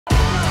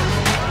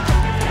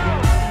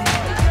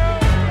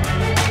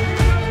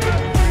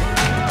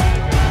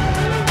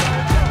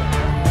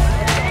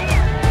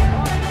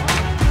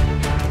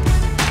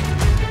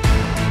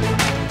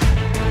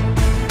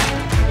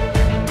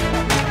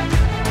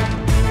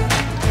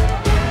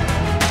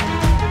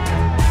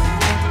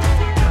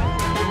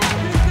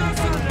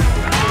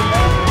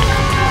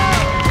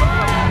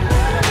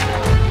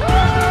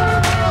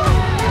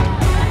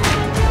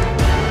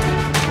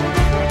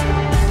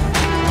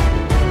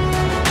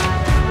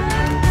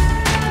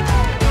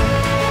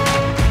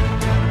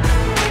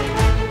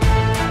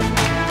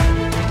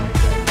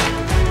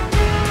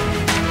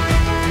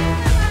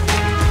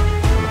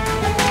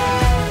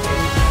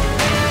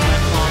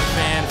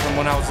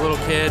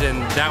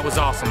that was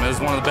awesome. It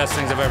was one of the best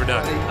things I've ever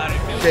done.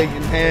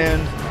 Shaking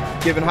hands,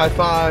 giving high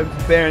fives,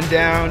 bearing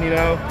down, you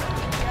know.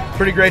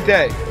 Pretty great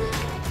day. Go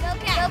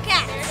Cats! Go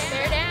Cats!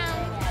 Bear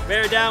down!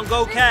 Bear down,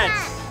 go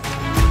Cats!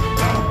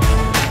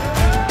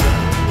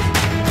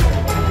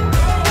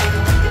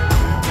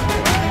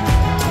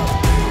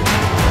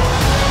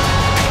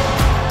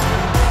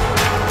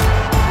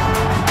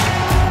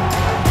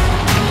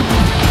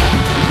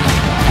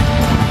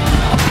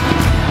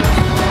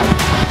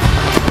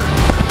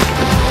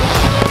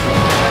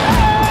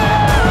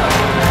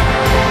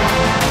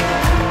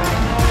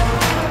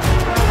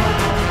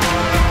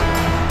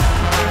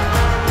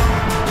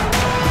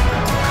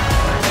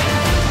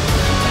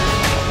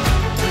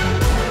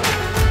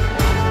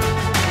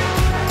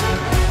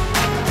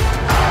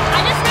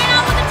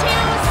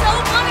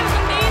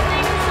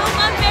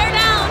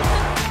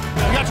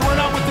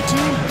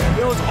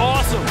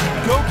 Awesome.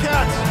 Go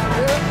Cats.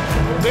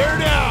 Bear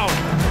down.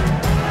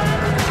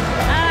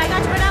 I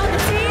got to run out with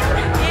the team,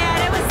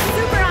 and it was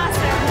super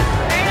awesome.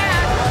 Bear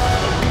down.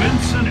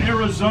 Vincent,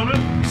 Arizona.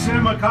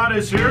 Sam Makata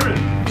is here.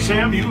 And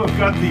Sam, you have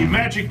got the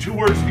magic 2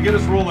 words to get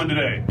us rolling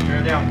today.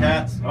 Bear down,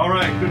 Cats. All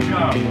right, good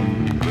job.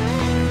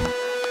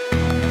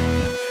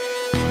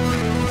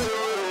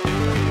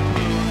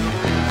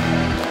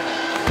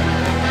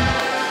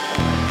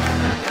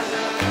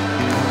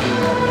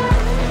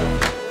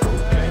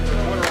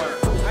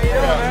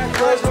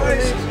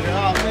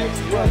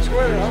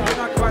 Twitter. I'm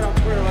not quite on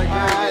Twitter like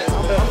that.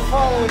 I'm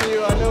following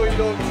you. I know you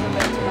don't send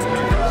that to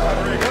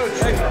me.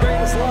 Thanks for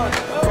bringing us luck.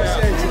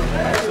 Appreciate you.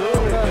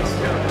 Absolutely.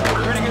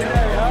 Pretty good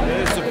day, huh?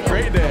 It's a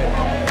great day.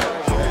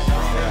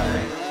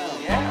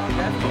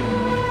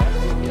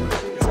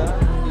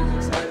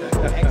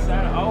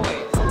 Excited,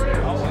 always.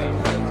 Always.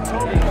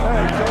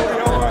 Hey, Joey,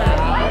 all right.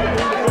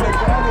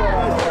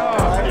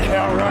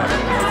 Yeah, all right.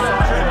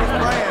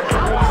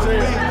 Good to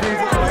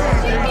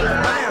see you.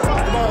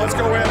 Come on, let's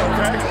go in,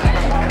 okay?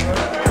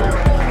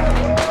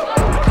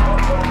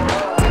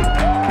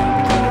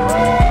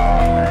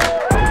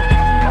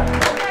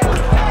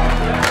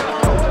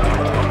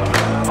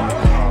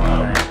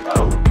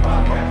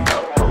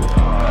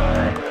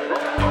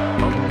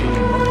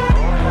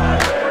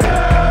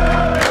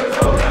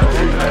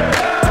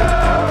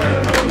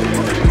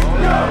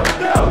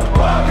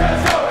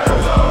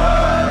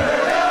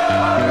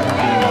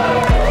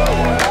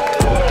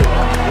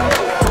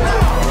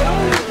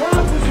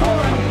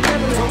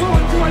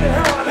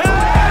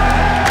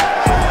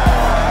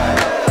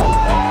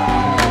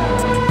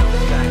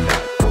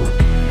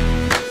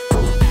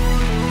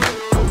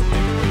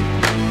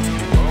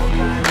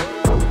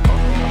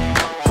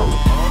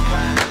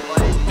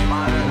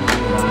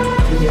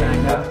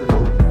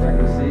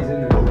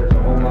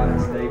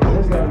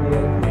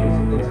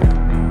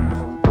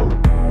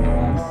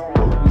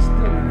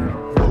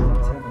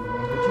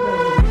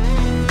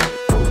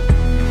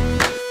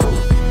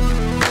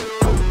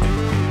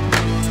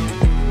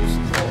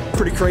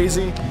 Pretty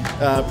crazy,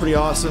 pretty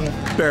awesome.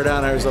 Bear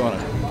down, Arizona.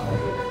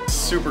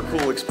 Super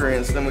cool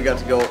experience. Then we got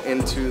to go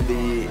into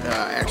the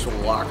actual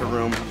locker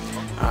room.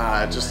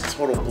 Just a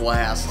total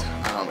blast.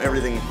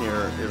 Everything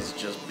here is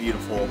just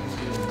beautiful.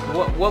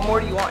 What more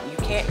do you want? You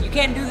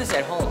can't do this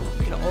at home.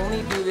 You can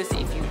only do this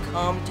if you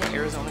come to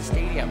Arizona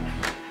Stadium.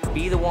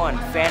 Be the one,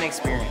 fan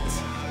experience.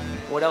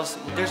 What else?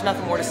 There's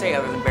nothing more to say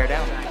other than bear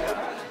down.